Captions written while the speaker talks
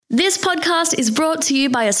This podcast is brought to you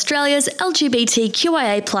by Australia's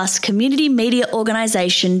LGBTQIA+ community media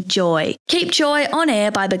organisation, Joy. Keep Joy on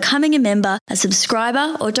air by becoming a member, a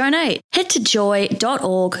subscriber or donate. Head to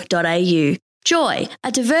joy.org.au. Joy,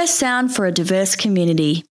 a diverse sound for a diverse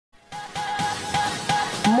community.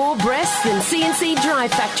 More breasts than CNC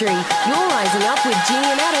Drive Factory. You're rising up with Ginny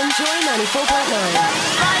and Adam, Joy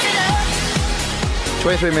 94.9.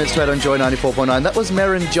 23 minutes straight on Joy 94.9. That was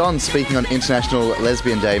Meryn Johns speaking on International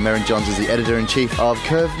Lesbian Day. Meryn Johns is the editor-in-chief of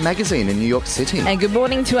Curve magazine in New York City. And good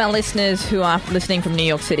morning to our listeners who are listening from New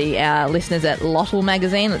York City, our listeners at Lottle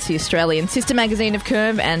magazine, that's the Australian sister magazine of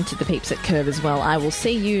Curve, and to the peeps at Curve as well. I will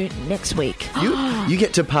see you next week. You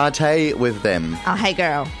get to partay with them. Oh, hey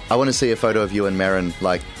girl. I want to see a photo of you and Meryn,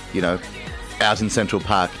 like, you know, out in Central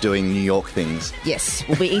Park doing New York things. Yes,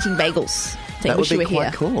 we'll be eating bagels. That would be here.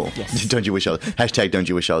 quite cool. Yes. Don't you wish I was, #Don't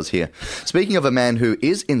you wish I was here. Speaking of a man who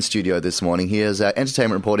is in studio this morning, he is our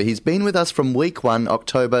entertainment reporter. He's been with us from week 1,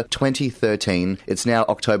 October 2013. It's now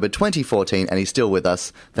October 2014, and he's still with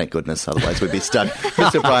us. Thank goodness, otherwise we'd be stuck.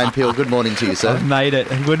 Mr. Brian Peel, good morning to you, sir. I've made it.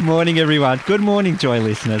 Good morning, everyone. Good morning, Joy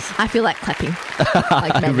listeners. I feel like clapping.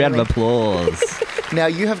 Like a round of applause. Now,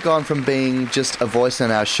 you have gone from being just a voice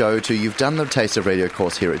in our show to you've done the Taste of Radio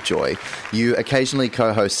course here at Joy. You occasionally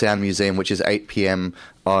co-host Sound Museum, which is 8 p.m.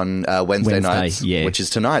 on Wednesday nights, yeah. which is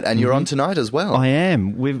tonight. And you're on tonight as well. I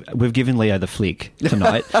am. We've given Leo the flick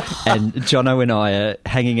tonight. And Jono and I are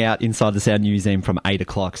hanging out inside the Sound Museum from 8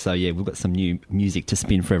 o'clock. So, yeah, we've got some new music to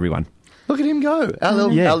spin for everyone. Look at him go.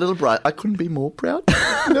 Our little Bryce. I couldn't be more proud.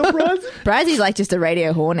 Little Bryce. Bryce's like just a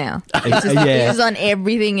radio whore now. He's on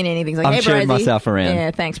everything and anything. He's like, I'm sharing myself around.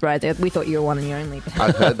 Yeah, thanks, Bryce. We thought you were one and you only.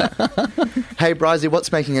 I've heard that. Hey, Bryce, what's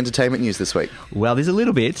making entertainment news this week? Well, there's a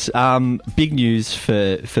little bit. Big news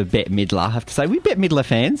for Bette Midler, I have to say. We're Bette Midler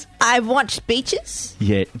fans. I've watched Beaches.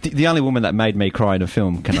 Yeah, the only woman that made me cry in a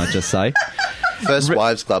film, can I just say. First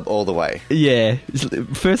Wives Club all the way. Yeah.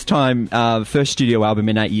 First studio album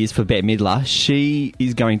in 8 years for Bette Midler. She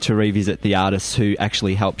is going to revisit the artists who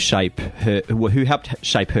actually helped shape her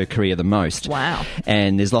career the most. Wow.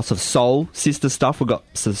 And there's lots of soul sister stuff. We've got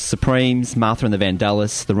the Supremes, Martha and the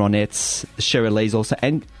Vandellas, the Ronettes, Sheryl Lee's also.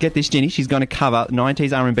 And get this, Jenny, she's going to cover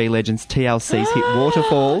 90s R&B legends TLC's hit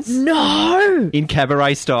Waterfalls. No! In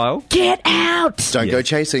cabaret style. Get out! Don't go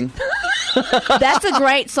chasing. That's a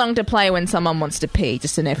great song to play when someone wants to pee,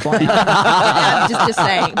 just an FYI. I'm just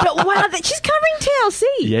saying. But wow, she's covering TLC.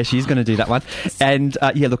 Yeah, she's going to do that one. And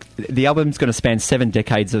look, the album's going to span 7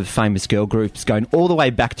 decades of famous girl groups going all the way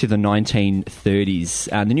back to the 1930s.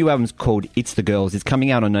 The new album's called It's the Girls. It's coming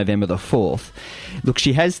out on November the 4th. Look,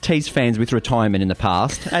 she has teased fans with retirement in the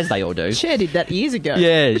past, as they all do. Cher did that years ago.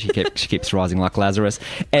 Yeah, she keeps rising like Lazarus.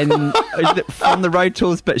 And from the road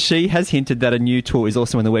tours, but she has hinted that a new tour is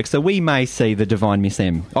also in the works. So we may see the Divine Miss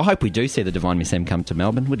M. I hope we do see the Divine Miss M come to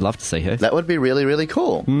Melbourne. We'd love to see her. That would be really, really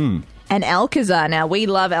cool. And Alcazar. Now, we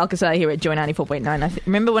love Alcazar here at Joy 94.9. I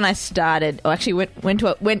remember when I started, when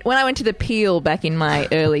I went to the Peel back in my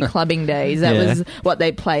early clubbing days, that was what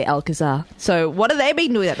they play, Alcazar. So what have they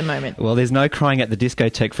been doing at the moment? Well, there's no crying at the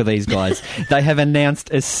discotheque for these guys. They have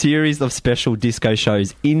announced a series of special disco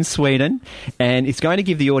shows in Sweden, and it's going to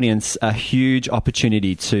give the audience a huge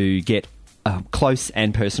opportunity to get close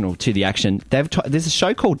and personal to the action. There's a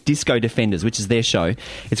show called Disco Defenders, which is their show.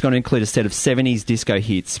 It's going to include a set of 70s disco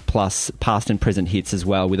hits plus past and present hits as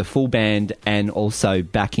well, with a full band and also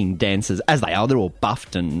backing dancers, as they are. They're all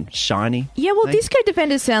buffed and shiny. Yeah, well, Disco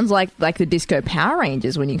Defenders sounds like the Disco Power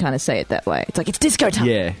Rangers when you kind of say it that way. It's like, it's disco time.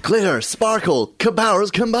 Yeah. Glitter, sparkle, powers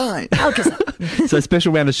combined. Alcazar. So a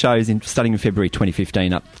special round of shows starting in February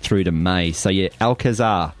 2015 up through to May. So yeah,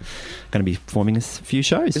 Alcazar going to be performing a few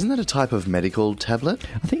shows. Isn't that a type of medical tablet?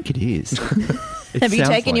 I think it is. Have you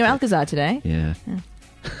taken your Alcazar today? Yeah.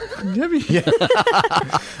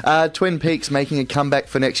 Twin Peaks making a comeback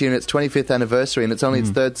for next year, and its 25th anniversary, and it's only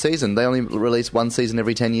its 3rd season. They only release one season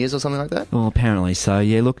every 10 years or something like that? Oh, apparently so.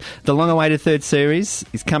 Yeah, look, the long-awaited 3rd series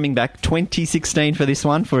is coming back 2016 for this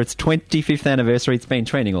one, for its 25th anniversary. It's been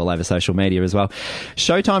trending all over social media as well.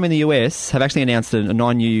 Showtime in the US have actually announced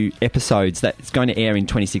 9 new episodes that's going to air in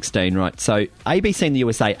 2016, right? So ABC in the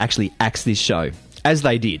USA actually axed this show. As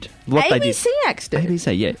they did. ABC axed it?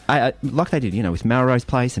 ABC, yeah. Like they did, with Melrose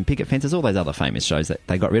Place and Picket Fences, all those other famous shows that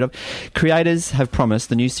they got rid of. Creators have promised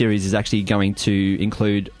the new series is actually going to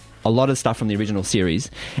include a lot of stuff from the original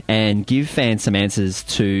series and give fans some answers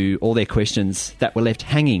to all their questions that were left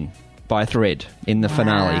hanging by a thread in the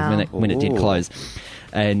finale when it did close.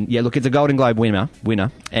 And yeah, look, it's a Golden Globe winner,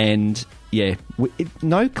 and yeah,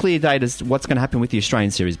 no clear date as what's going to happen with the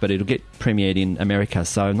Australian series, but it'll get premiered in America.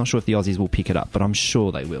 So I'm not sure if the Aussies will pick it up, but I'm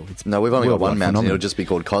sure they will. No, we've only got one mountain. It'll just be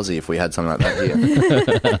called Cozzy if we had something like that here.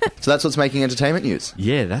 So that's what's making entertainment news.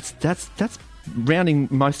 Yeah, that's rounding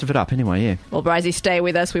most of it up anyway, yeah. Well, Brizey, stay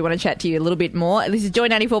with us. We want to chat to you a little bit more. This is Joy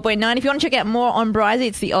 94.9. If you want to check out more on Brizey,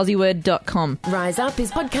 it's theaussieword.com. Rise Up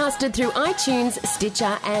is podcasted through iTunes,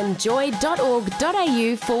 Stitcher and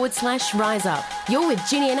joy.org.au/rise up. You're with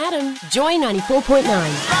Ginny and Adam, Joy 94.9.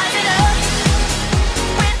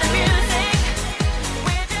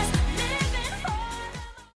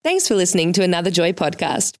 Thanks for listening to another Joy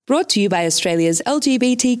podcast, brought to you by Australia's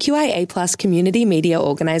LGBTQIA+ community media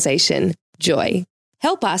organisation, Joy.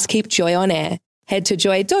 Help us keep Joy on air. Head to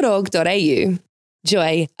joy.org.au.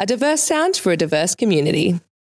 Joy, a diverse sound for a diverse community.